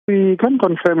can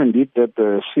confirm indeed that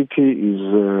the city is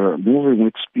moving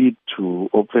with speed to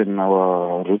open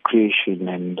our recreation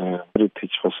and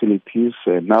heritage facilities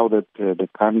now that the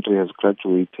country has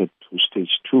graduated to stage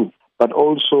 2. But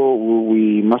also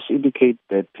we must indicate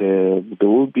that there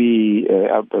will be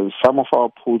some of our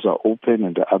pools are open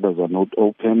and the others are not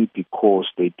open because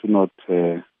they do not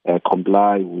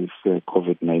comply with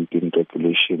COVID-19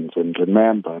 regulations. And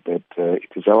remember that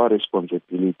it is our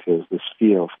responsibility as the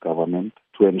sphere of government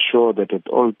to ensure that at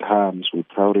all times we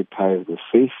prioritize the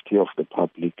safety of the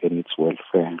public and its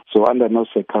welfare. So under no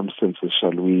circumstances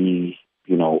shall we,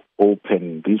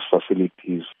 open these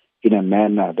facilities in a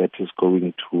manner that is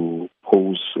going to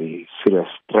pose a serious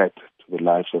threat to the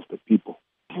lives of the people.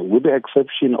 With the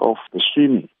exception of the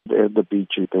swimming at the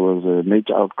beach, there was a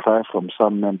major outcry from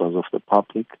some members of the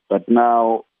public. But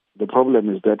now the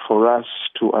problem is that for us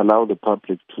to allow the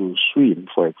public to swim,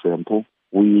 for example,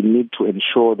 we need to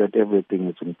ensure that everything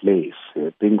is in place,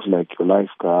 things like your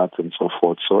lifeguards and so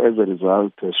forth. So as a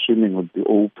result, swimming will be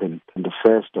open on the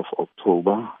 1st of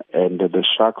October, and the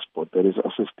shark spot that is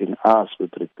assisting us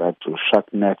with regard to shark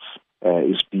nets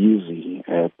is busy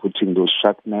putting those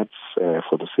shark nets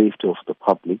for the safety of the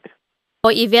public.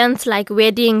 For events like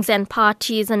weddings and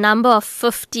parties, a number of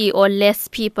 50 or less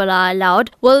people are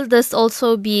allowed. Will this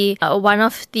also be one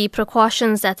of the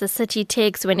precautions that the city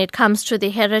takes when it comes to the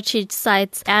heritage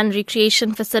sites and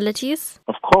recreation facilities?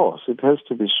 Of course, it has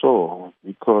to be so,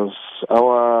 because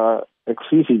our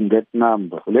exceeding that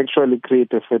number will actually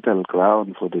create a fertile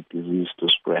ground for the disease to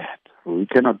spread. We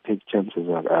cannot take chances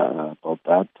about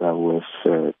that.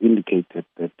 We've indicated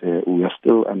that we are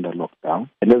still under lockdown.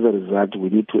 And as a result, we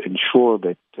need to ensure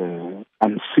that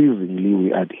unceasingly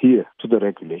we adhere to the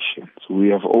regulations. We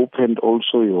have opened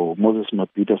also your Moses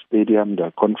Mabhida Stadium,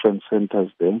 the conference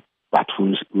centers there. But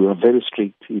we are very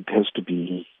strict. It has to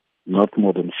be not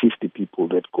more than 50 people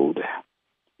that go there.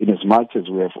 In as much as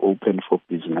we have opened for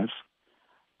business,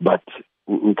 but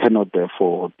we cannot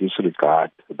therefore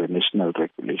disregard the national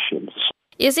regulations.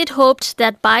 Is it hoped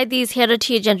that by these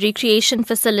heritage and recreation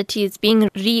facilities being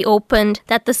reopened,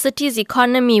 that the city's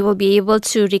economy will be able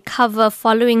to recover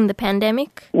following the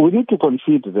pandemic? We need to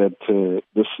concede that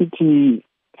the city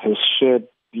has shed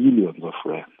billions of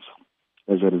rands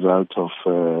as a result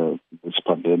of this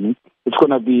pandemic. It's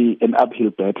going to be an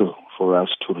uphill battle for us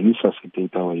to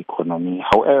resuscitate our economy.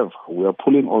 However, we are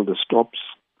pulling all the stops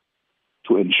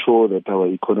to ensure that our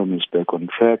economy is back on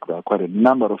track. There are quite a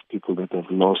number of people that have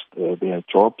lost their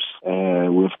jobs.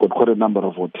 We've got quite a number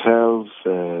of hotels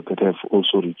that have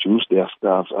also reduced their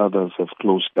staff. Others have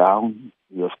closed down.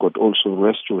 We have got also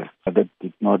restaurants that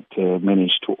did not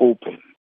manage to open.